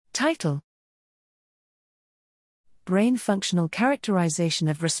Title: Brain Functional Characterization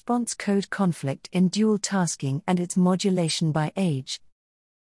of Response Code Conflict in Dual Tasking and its Modulation by Age.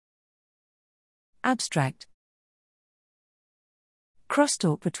 Abstract: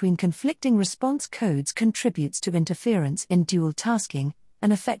 Crosstalk between conflicting response codes contributes to interference in dual tasking,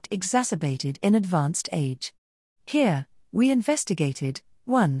 an effect exacerbated in advanced age. Here, we investigated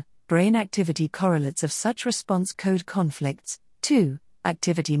 1. Brain activity correlates of such response code conflicts, 2.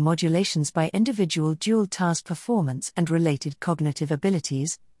 Activity modulations by individual dual task performance and related cognitive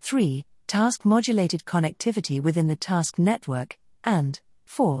abilities, 3. Task-modulated connectivity within the task network, and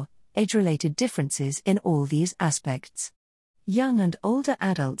 4. Age-related differences in all these aspects. Young and older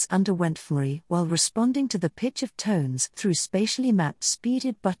adults underwent fMRI while responding to the pitch of tones through spatially mapped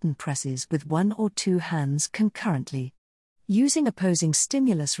speeded button presses with 1 or 2 hands concurrently. Using opposing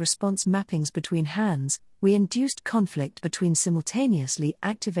stimulus-response mappings between hands, we induced conflict between simultaneously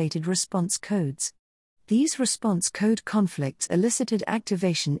activated response codes. These response code conflicts elicited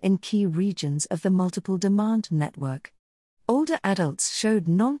activation in key regions of the multiple demand network. Older adults showed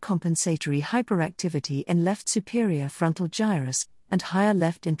non-compensatory hyperactivity in left superior frontal gyrus and higher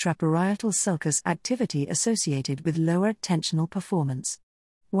left intraparietal sulcus activity associated with lower attentional performance.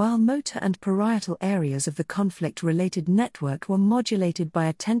 While motor and parietal areas of the conflict-related network were modulated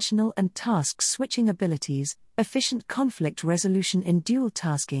by attentional and task-switching abilities, efficient conflict resolution in dual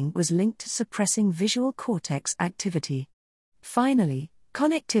tasking was linked to suppressing visual cortex activity. Finally,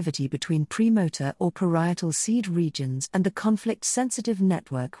 connectivity between premotor or parietal seed regions and the conflict-sensitive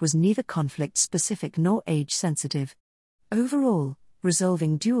network was neither conflict-specific nor age-sensitive. Overall,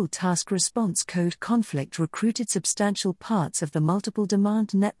 resolving dual task response code conflict recruited substantial parts of the multiple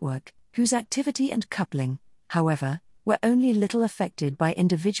demand network, whose activity and coupling, however, were only little affected by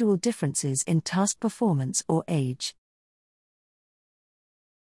individual differences in task performance or age.